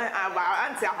o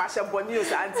anti abashe boni o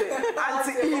anti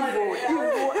evil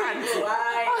anti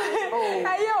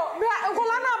ayo me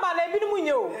nkola na ba na ebi mu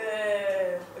nye o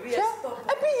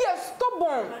ebi yes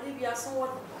stubborn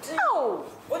oh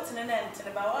what na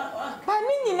ba ba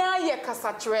ni nyina ye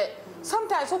kasatre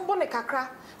sometimes o bone kakra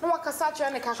no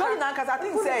wakasatre ne kakra so na kasa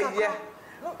think say yeah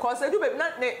cause edu baby na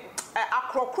ne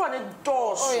akrokro ne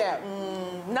doors oh yeah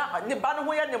na ne ba no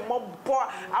ho ye ne mobo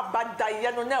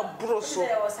abadaye no na bro so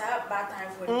there was a bad time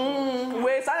for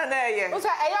we sa na ye o say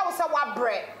eya wo say wa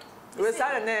bre we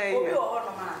sa na ye obi o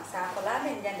no ma sa akola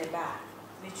ne nya ne ba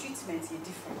the treatment is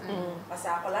different but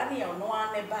sa akola ne no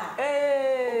ane ba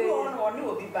obi o no ni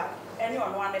obi ba any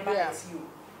ono ane ba is you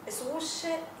so wo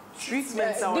share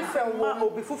treatment different one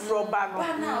obi fufuro ba no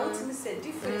ba na what me say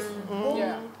difference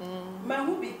yeah ma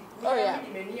hu bi oh yeah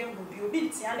me ni hu bi obi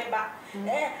tia ne ba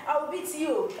I will beat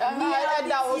you ni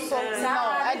ada wo so no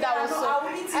ada wo so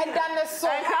ada ne so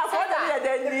ada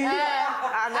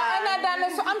ne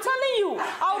so I'm telling you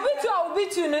I will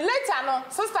beat you later no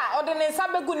sister ordinance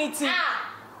abegu ni ti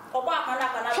oba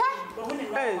akana hu ni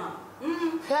no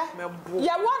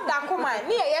ya wonder koma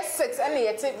ni ye 6 and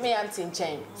ye take me anti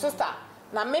nchen sister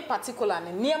na me particular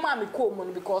ne niema me ko mu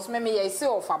because me ye say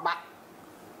of aba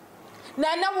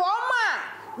na wo ma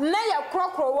na ya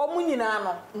krokro wo mu nyina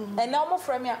no and na wo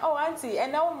frame me oh auntie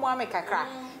and na wo mu ame kakra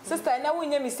sister na wo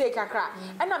nya mistake kakra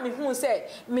and na me hu say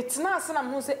me tena ase na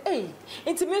me hu say eh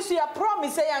enti me so ya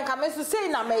promise say yanka me so say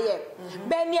na me ye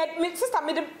ben me sister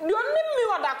me de oni mi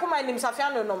oda koma nim safia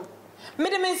no nom me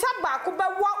de me nsaba ko be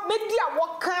wo me di a wo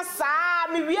ka saa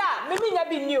me wi a me nya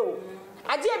bi ni o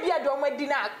ade bia de o ma di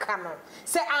na aka no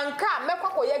se anka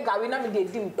mekwa ye gawe na me de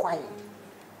di nkwan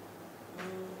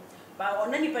ba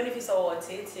onani benefits o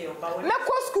tete o ba na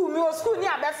ko school mi o school ni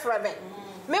abefra me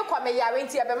me kwa me yare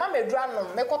nti ebe ma me dura no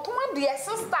me kotoma de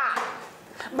sister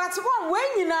but one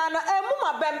when you na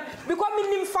mama bem because me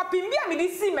nim fapim bia me di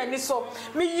si mani so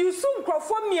me use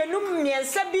nkrofo mienu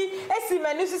miensa bi esi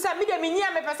mani so say me de me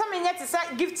nya me pesa me nya te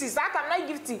say gifties that am not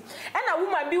gifty and a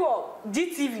woman bi wo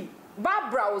GTV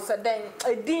Barbara was then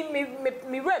edin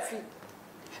me refi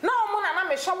na omo na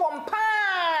me hwe wom pa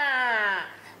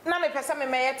na me pesa me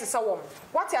meye te sawom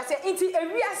what you say inti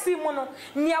ewiase mu no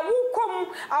nia wukom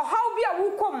ahaw bia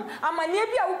wukom amane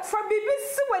bia wufra bibi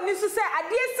si wani so say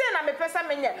ade se na me pesa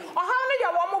me nye ohaw no ya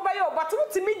wo mo baye but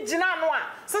wutimi gina no a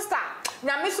sister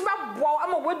nya me so ba boa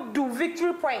ama we do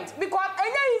victory point because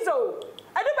enya izo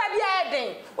everybody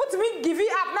heading wutimi give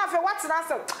it up na fe what na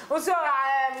so so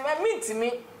meet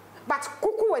me but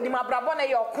kuku wani mabrabo na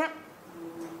yokun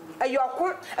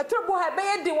ayokun etrobo ha be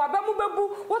yedin wa ba mu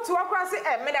bebu wotu akura se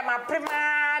me dem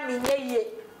aprema mi nyeye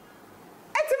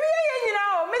etimi yeye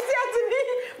nyina o me si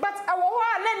atimi but awo ho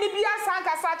na ni bia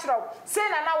sanka sa kiro say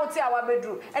na woti awa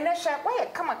bedru ene hwe why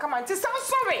kama nti so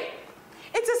sorry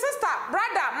it is sister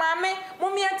brother mame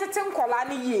mommy entete nkola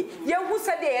ni ye ye hu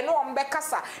se de ye no ombe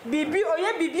kasa bibi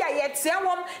oye bibi a ye tia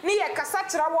wom ni ye kasa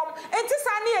kira wom enti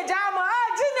sa ni ye jama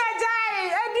jinya jai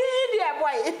edi de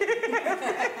boy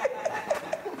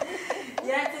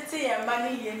ya tete ya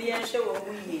mani ye ni ye hwe wo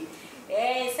hu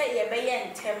ye say ye be ye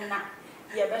ntem na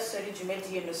ye be sori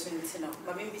dwumadi ye no so ntino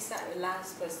ba me bisa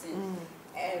last person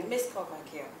Miss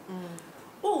Cover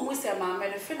o mu se mama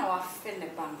le fe na wa fe ne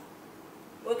ban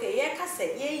okay ye ka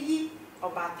se ye yi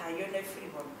obata yo na free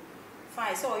hon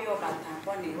fine so yo obata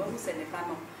boni wo mu se ne ban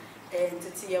no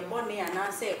tete ye boni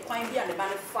ana se kwan bia ne ban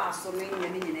fa so no nya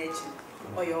ni nyina echi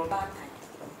o yo obata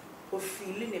o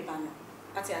feel ne ban no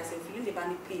ati ase feel ne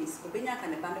ban pains obenya ka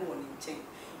ne ban wo ne nchen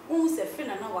wo se fe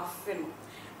na wa fe no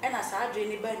ena sa adwe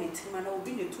ne ban ne tima na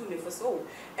obi ne tu ne fo so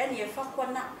ena ye fa kwa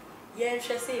na ye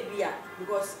hwe se bia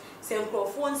because se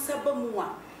nkrofo nsaba mu a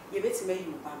ye betima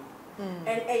yi ban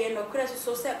and no crash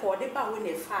so say ko de ba we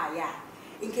ne fa ya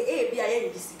nke bia ye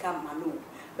ngi sika ma no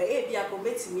ba bia ko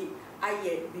betimi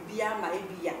aye bibia ma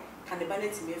bia ka ne ba ne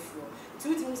timi afuro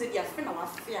tuti mu se bia fe na wa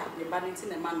fe a ne ba ne ti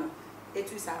ne ma no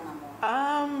etu sa na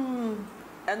mo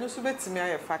eno so betimi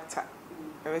aye factor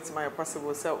betimi aye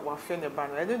possible say wa fe ne ba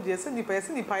no eno de se nipa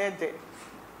ye de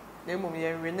na mum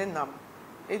ye nwe ne nam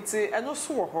enti eno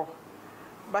so wo ho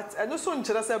but eno so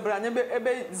nkyere se bra ne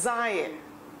be zaye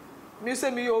mi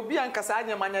se mi obi anka sa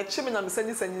anya manya chimi na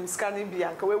misani sani ska ne bi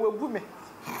anka we bu me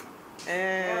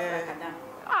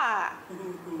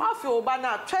afi oba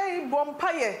na twai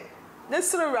bompaye ne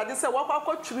sire wrade se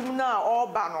wakwa twurim na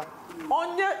oba no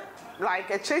onye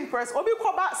like a change person obi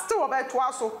koba still oba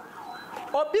toa so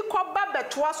obi koba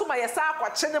betoa so ma yesa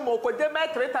akwache ne ma okode me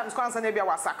 3 times kwansa ne bia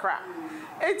wasakra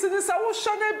enti ni se wo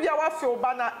hwe ne bia wafi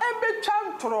oba na ebetwa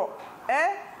ntoro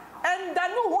enda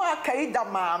no ho akaida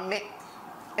maame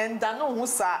enda no ho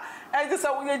sa just say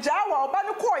we jawa oba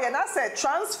no call na say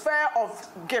transfer of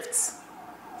gifts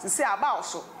see about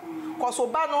so cause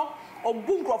oba no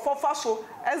obu nkrofo fa so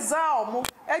eza omo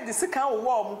edi sika wo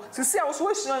omo see a wo so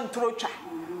hia ntoro twa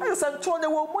say ntoro ne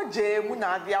wo moje mu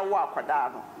na ade awo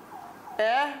akwada no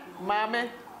maame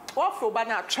wo fe oba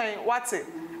na atwen wate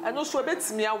eno so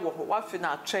betimi awo ho wa fe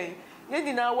na atwen ye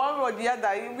dina one or the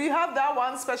other we have that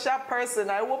one special person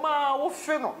I wo ma wo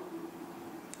fe no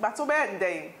but oba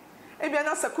ending ebia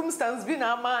na circumstance bi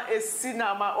na ama esi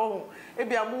na ama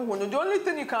ebia mu hu no the only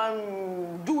thing you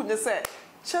can do is say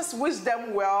just wish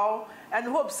them well and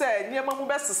hope say niema mu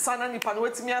besesa na nipa no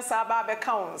wetimi asa ba be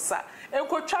kaunsa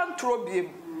enkotwa ntoro biem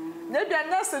na ebia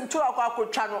na se ntoro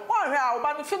akotwa no ohwe a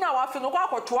oba no fi na wa fi no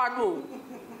akotoa no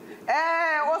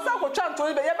o sa akotwa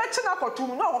ntoro be ye be chi na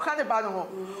akotum no oka ne ba no ho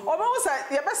oba hu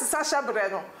say ye besesa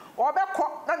hyebre no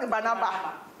obekọ na ne ba na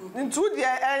ba ntu de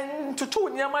ntutu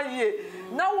niema yie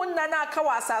na wonna na aka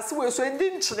wa asase we so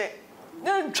ndi nkyere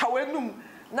na ntwa wanum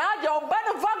na ade oba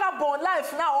ne vagabond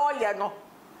life na oye no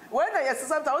we na yes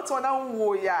sometimes what one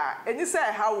wo ya eni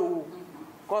say ha wo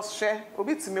cause hwe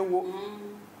obi time wo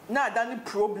na adani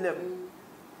problem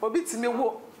obi time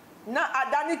wo na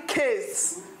adani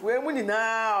case we mu ni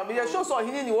na me ye show so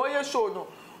hini ni wo ye show no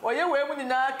oye we mu ni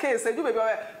na case edu be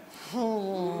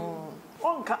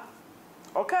onka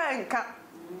okay nka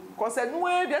cause no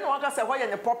e bia na waka say hoye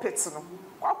ne puppet no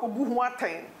kwakobu hu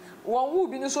aten won wu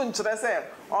bi ni so nkyere say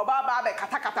oba ba be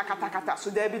kata so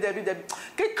da bi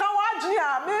ke kan waji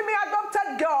a me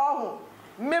adopted girl ho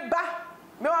me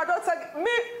adopted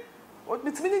me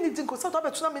bitimi ni din ko so to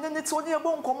betuna me ne ti oni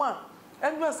ebo nkoma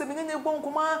endu say me ne ebo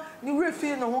nkoma ni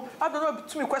refi no ho I don't know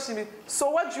bitimi question me so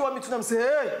what do you want me to them say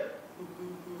hey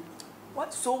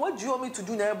what do you want me to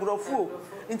do na ebrofu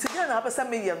inti dia na abesa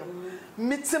me ye no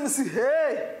mitim si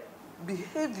hey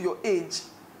behave your age.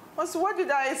 I said, what did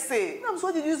I say? No, so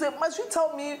what did you say? Must you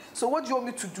tell me? So what do you want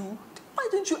me to do? Why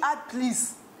didn't you add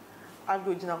please? I'm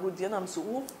going to hold and I'm so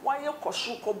why you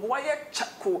koshuko, why you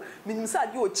chako? Meaning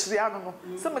said you triano.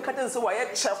 Some mechanics say why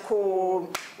you chako,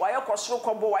 why you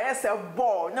koshuko, why you say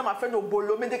ball, no my friend no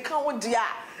bolo, me the count dia,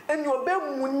 and you obey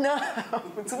muna.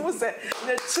 To say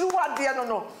the true what dear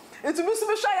no. It's to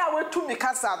Mr. Shire went to me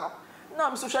casano. Now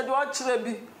I'm so sure you are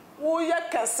chilebi. Oh, yeah,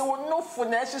 Cassie, no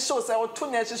finesse shows or two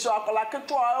nurses show like a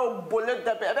 12 bullet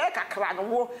the Rebecca clan.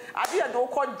 I didn't know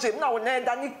call Jim now and then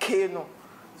Danny Kano.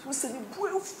 So said,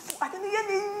 I didn't hear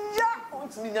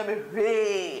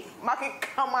me. Market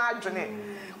come out, Johnny.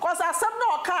 Cause I said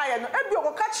no car and every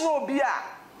will catch no beer.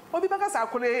 What because I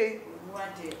could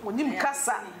when you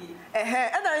casa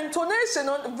and the intonation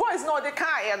on the voice, no, the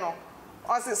car, you know.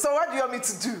 I said, so what do you want me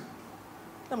to do?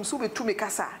 I'm so to me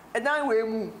casa, and now we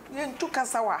move. You took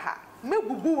casa waha. Me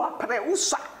bubu wa pre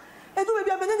usa. And do be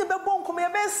a minute bon come a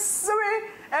best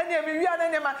and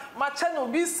then my channel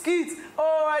biscuits.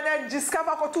 Oh, and then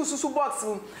discover for two susu box.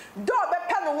 Do be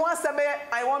pen once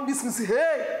I want biscuits.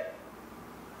 Hey,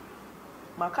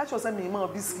 my catch was a minimum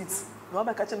of biscuits. No,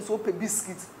 I catch him so pay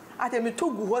biscuits. I tell me to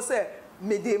go was a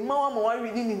me de mama more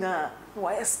reading in a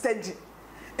why steady.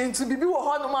 And to be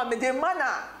honor me de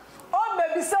mana. Oh,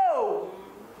 maybe so.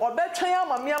 Or better,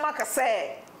 Mamma Maka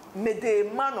say, me de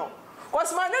mano.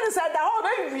 Cause my name said that all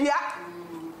baby.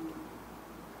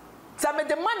 So me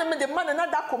the man, and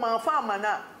not that command farmer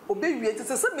now. Obey me to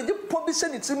say me the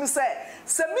publishing it to me say,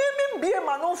 me be a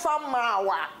man on farm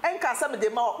mawa, and Casa me the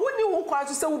ma, who knew who quite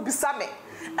to say would be Sammy,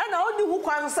 and I only who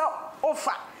quite to say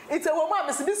offer. It's a woman,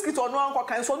 Miss Biscuit or no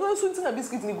kind, so no sweet in a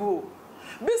biscuit in go.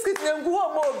 Biscuit and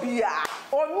go more beer,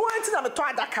 or no anything I'm a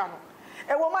try that can.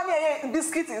 A woman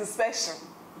biscuit inspection.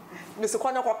 Mr.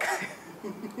 Kwana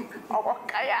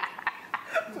Okaya.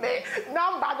 Me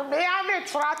number me I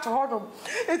try to hold.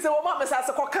 It's a woman Miss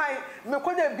Asakokai. Me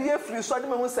couldn't be a free so I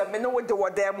didn't say me know what they were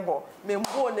damn ho. Me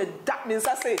born a that means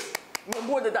I say me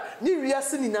born that new year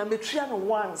singing and me triano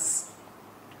once.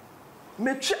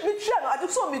 Me triano I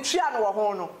just saw me triano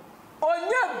hono.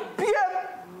 Onya BM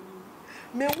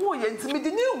me wo ye ntimi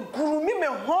di ni guru mi me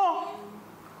ho.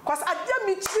 Cause I did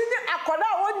me chini akoda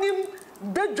onim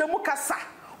bedwemu kasa.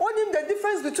 Only the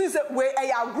difference between where I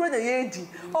am growing a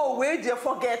or where they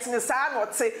forgetting the sign or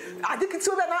say, I think it's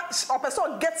a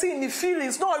person getting the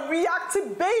feelings, not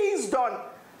reacting based on.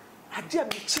 I dear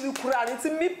me chili kuran, it's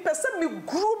me person me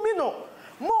grooming no.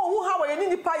 More who have a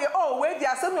nini pie, oh, where they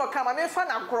are sending your camera,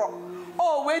 fan and grow.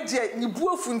 Oh, where they you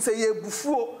buffun say ye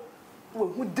buffo.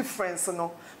 Who difference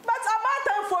no? But about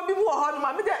time for me who are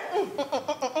hard, me there.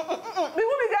 Me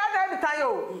will be there every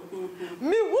time.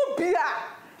 Me will be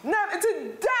now it's a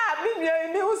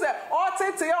damn me who say all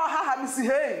take to your ha me see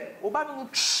hey oba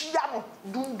chiano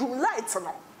dum light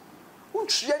no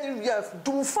unchiani yes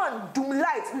dum fan dum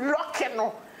light locking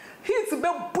no he's be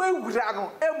bowura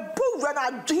no e bowura na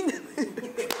adwin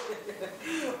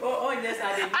oh yes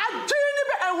I did adwin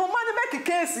be e homa ne be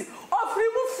kekesi ofri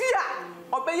mu fia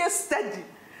obeye steady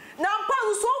na mpa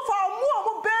so far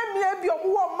mu be mi bi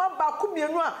omo ma ba ku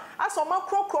mienu a aso ma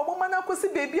krokro omo na kosi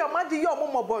bebi a ma de ye omo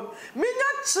mobon minya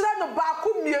kire no ba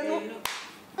ku mienu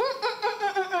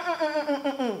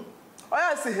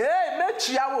oya say hey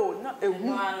metua wo na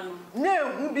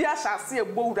ehu bi asase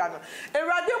ebowura no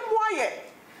ewrade moye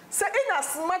say in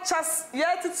as much as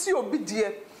yetiti obi die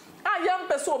a ye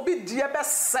mpe so obi die be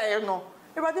say no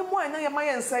ewrade moye na ye ma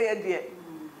ye nsa ye de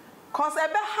cause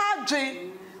ebe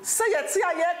hadwe say yet see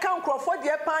I can Crawford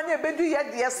dear pan ye bedu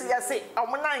ye dear say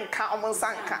omonanka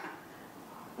omonsanka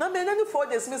na me nani 4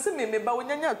 days me say me ba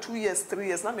wonya 2 years 3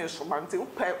 years na me shomante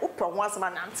upe once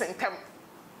man antentem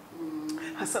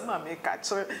asama me ka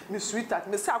chere me sweetheart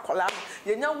me say akola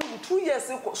ye nya 2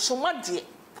 years ko shoma de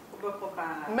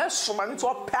me shoma ni to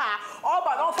pa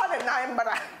oba no fa de nine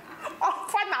bra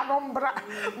ofa na nombra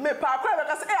me pa akwa be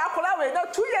ka say akola we na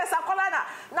 2 years akola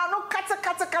na no kate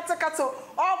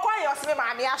o kwa yo se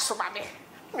ma me asoma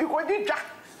me go di dwa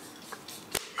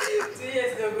 2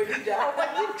 years no go di dwa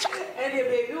and the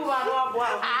baby wa no aboa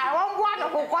ah won boa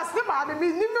no ko se ma me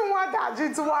ni me wa da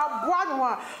ji ti wa aboa no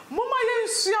a mama ye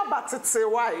nsua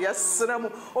batete wa yesere mu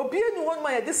obi enu won ma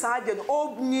ye di sa ade no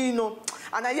obni no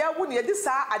ana ye wo ne ye di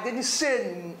sa ade ni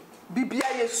shen bibia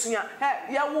yesua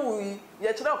he ye wo yi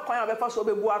ye kire kwan abefa so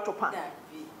obebu atopa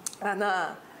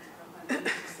ana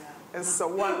so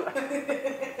one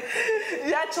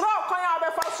ya kire kwan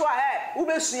abefa so he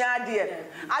ubesua ade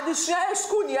adesua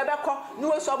school ni ye beko ni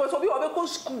we so obi obeko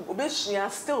school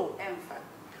obesua still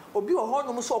obi ho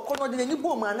no so okono de ni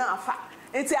bo ma na afa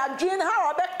enti adwin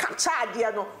ha obe capture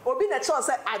ade no obi na che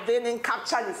say adwin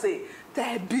capture ni say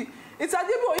there be It's a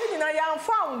debo you na ya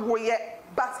found woye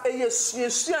but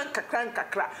yesuan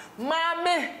kakra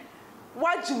mame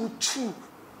waji uchu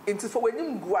into for when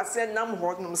you go ase nam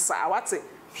hodnum sa wate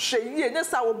hwe ye ne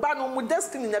sa wo ba no mu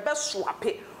destiny na be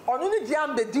swape onu ni dia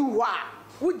mbedi wa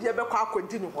wo dia be kwa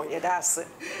akodi ni ho ye da ase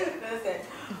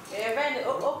even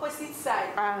opposite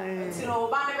side you know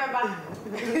ba ne be ba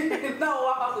na wo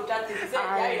wa ko jati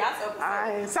say ya so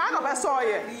sa no be so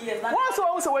ye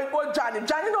once we go jani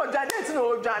no jani it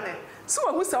no jani so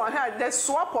who say we had the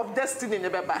swap of destiny ne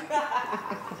be ba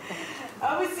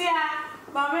obviously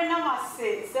mama na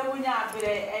mase se munya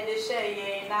abere e de share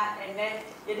ye na ene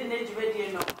ye de na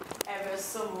djubedie no ebe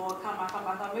so mo kama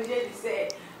me je di say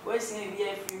we sin bi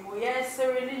afi mo ye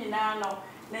sere ni nyina no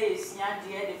na yesia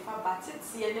de de fa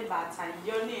batete ye ne bata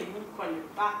yo na emu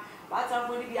kwalipa bata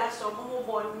fo di aso mo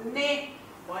bo ne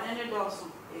do so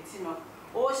eti no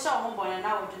o sha mo bo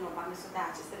na wo di no ba no so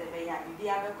da che se de be ya bi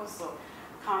abekoso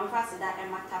kan fa se da e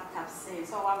ma tap say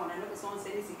so wa mo na no be so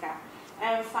se ni sika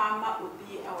farmer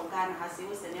obi organ has you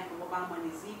send your mobile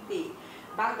money ZPay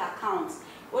bank account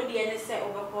odi ene say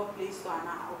over Play Store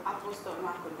na Apple Store no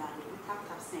akoda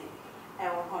tap send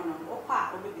hono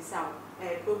opa obi bisa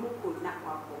promo code na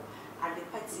kwapo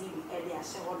Adepa TV e dey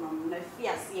ahye hono na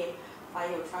fiase for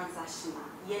your transaction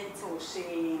yente o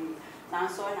shame na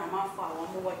so na mafo a wo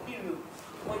mo euro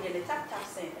mo dey the tap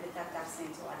send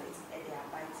to wallet e dey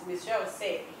buy me sure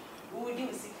say we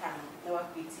do sika na wa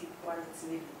kwiti wallet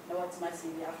ni na what much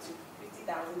we have to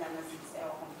 50,000 Ghana cedis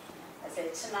home I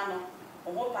said china no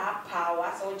omo pa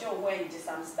wa so je wo enje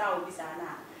some star obi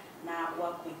sana na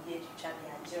wa ko ye twa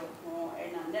de aje no e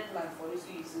na network for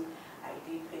you use ID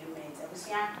payment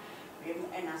abusia rem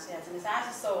e na so ya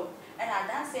so and I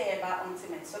dance about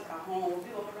ultimate so ka ho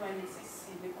obi wo no ni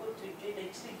sisi be ko to je de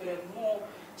chibere mo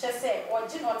che say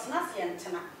oje no tena se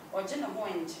ntena oje no ho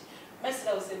enje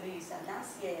mesela o se be use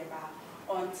dance about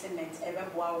ultimate ebe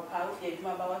boa o pa o fi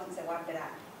aduma ba what say wa bra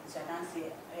so dance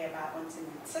about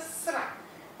ultimate sesra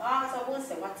na so bo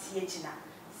se what ye gina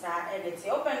sa edit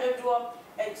open the door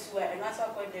to and also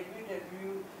call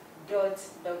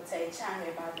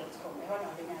www.drchanheba.com e hono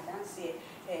be na dance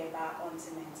about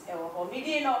ultimate e wo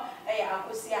midi no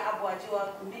akosia aboajiwa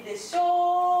kumi de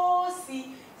show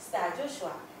si Star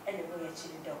Joshua and the boy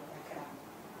chili dog nakra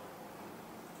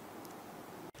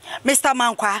Mr.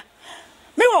 Mankwa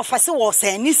me wo fase wo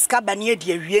se ni sika ba ne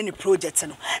de awie ni project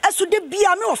no eso de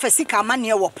bia me wo fase ka ma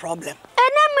ne wo problem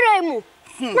enemre mu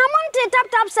na monte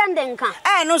tap send nka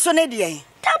no so ne de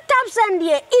tap send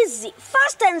ye easy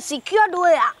fast and secured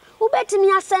way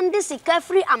ubetimi asend sika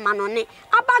free amanone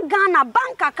aba Ghana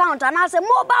bank account and as a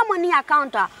mobile money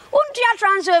account untia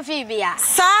transfer fee bia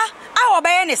sa awo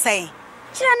be ne say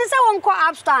kire ne se won ko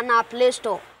App Store na Play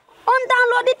Store on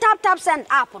download the tap send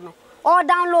app no or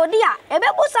download ya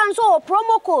ebebu sanso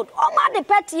promo code oma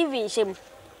Adepa TV nshim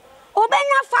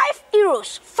obenya €5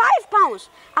 £5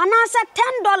 and answer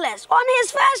 $10 on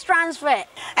his first transfer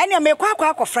ene me kwa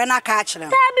akofre na ka akire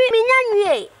tabi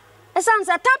minyanwie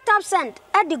esanse tap send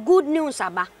e the good news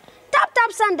aba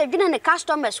tap send the gene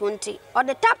customers wonti or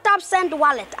the tap send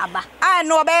wallet aba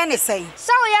no obey ne say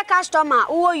so your customer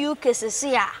wo UK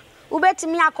sisi a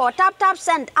ubetimi akọ tap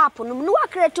send app no mu wa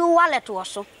create wallet wo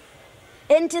so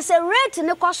enti se rate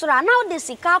ne kosora now the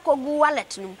sika kogu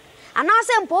wallet no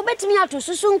anase mpo betimi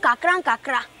atosusu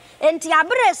nkakra enti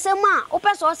abere sem a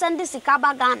opeso send sika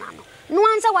ba Ghana no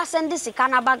anse wa send sika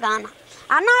na ba Ghana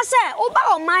anase oba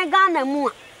o my Ghana mu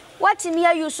a watimi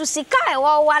ayusu sika e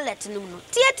wo wallet no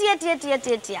tie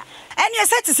eni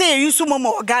set say yusu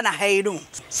momo Ghana hayru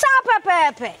sa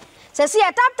pepepe se si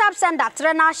tap send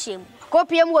atre na shem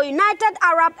kopiem wo United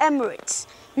Arab Emirates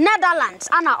Netherlands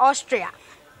and Austria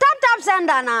tap send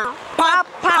na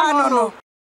papa no